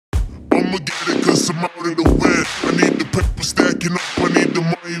I'ma get it cause I'm out of the wind. I need the paper stacking up, I need the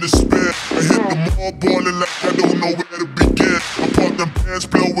money to spend. I hit the mall ballin' like I don't know where to begin. I pop them bands,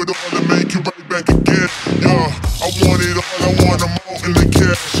 blow it all and make it right back again. Yeah, I want it all, I want them all in the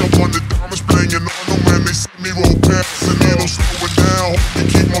cash. I want the diamonds blingin' on them when they see me roll past. And ain't no slowing down, hope you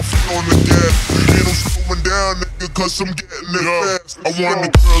keep my foot on the gas. Ain't no slowing down, nigga, cause I'm getting it fast. I want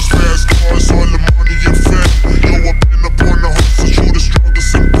the girls, fast cars, all the money and fat. Yo, I've been up on the hustle, through the struggles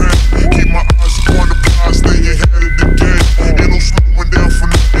and pain. Keep my eyes on the prize, stay ahead of the game. Ain't no slowing down for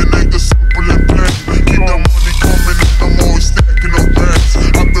nothing, nigga, simple and plain. Keep that money coming and I'm always stacking up racks.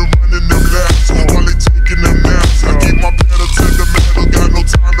 I've been running them laps while they taking them naps. I keep my pedal to the metal, got no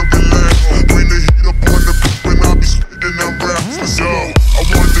time to relax. Bring the heat up on the beat when I be spitting them raps. Let's go. I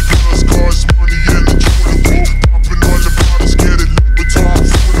want the girls, cars, money, and the jewelry. Popping all the bottles, get it lit with Tom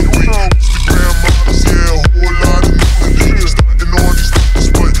for the week. Instagram models, yeah, a whole lot of nudity. Stunting on these niggas,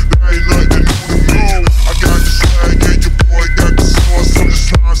 but that ain't nothing new to me. I got the swag, yeah, your boy got the sauce. I'm just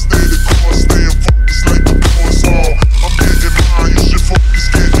trying to stay the course, staying focused like the boss. I'm getting mine, you should focus,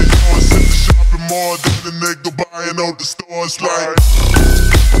 getting yours. Hit the shopping mall, then the nigga buying out the stores like.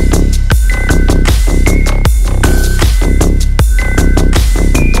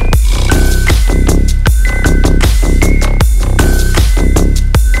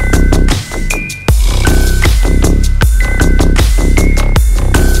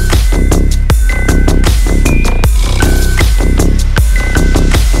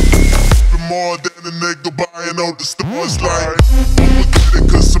 More than a nigga buying out the stores like. I'ma get it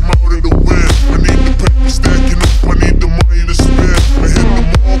cause I'm out of the wind. I need the paper stacking up, I need the money to spend. I hit the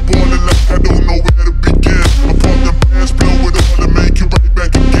mall ballin' like I don't know where to begin. I pop them bands, blow it all and make it right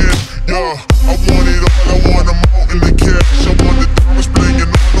back again. Yeah, I want it all, I want them all in the cash. I want the diamonds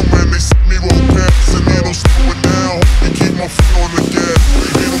blingin' on them when they see me roll past. And ain't no slowing down, hope you keep my foot on the gas.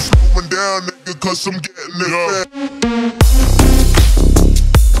 Ain't no slowing down, nigga, cause I'm getting it fast.